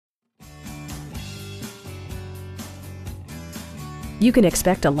You can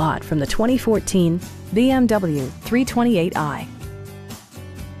expect a lot from the 2014 BMW 328i.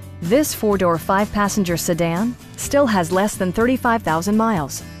 This four-door, five-passenger sedan still has less than 35,000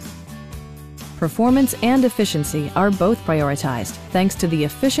 miles. Performance and efficiency are both prioritized thanks to the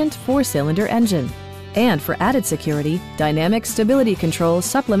efficient four-cylinder engine. And for added security, dynamic stability control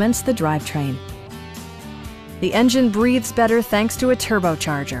supplements the drivetrain. The engine breathes better thanks to a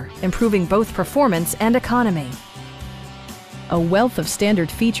turbocharger, improving both performance and economy. A wealth of standard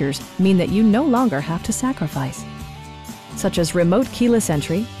features mean that you no longer have to sacrifice, such as remote keyless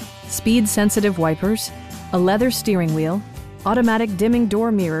entry, speed-sensitive wipers, a leather steering wheel, automatic dimming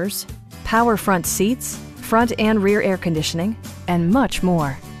door mirrors, power front seats, front and rear air conditioning, and much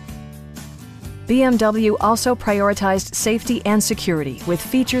more. BMW also prioritized safety and security with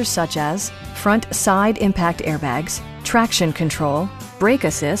features such as front side impact airbags, traction control, brake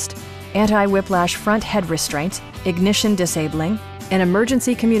assist, anti-whiplash front head restraints, ignition disabling, an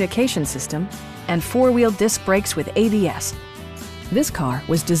emergency communication system, and four-wheel disc brakes with ABS. This car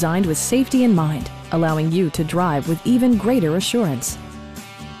was designed with safety in mind, allowing you to drive with even greater assurance.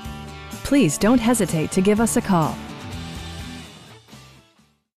 Please don't hesitate to give us a call.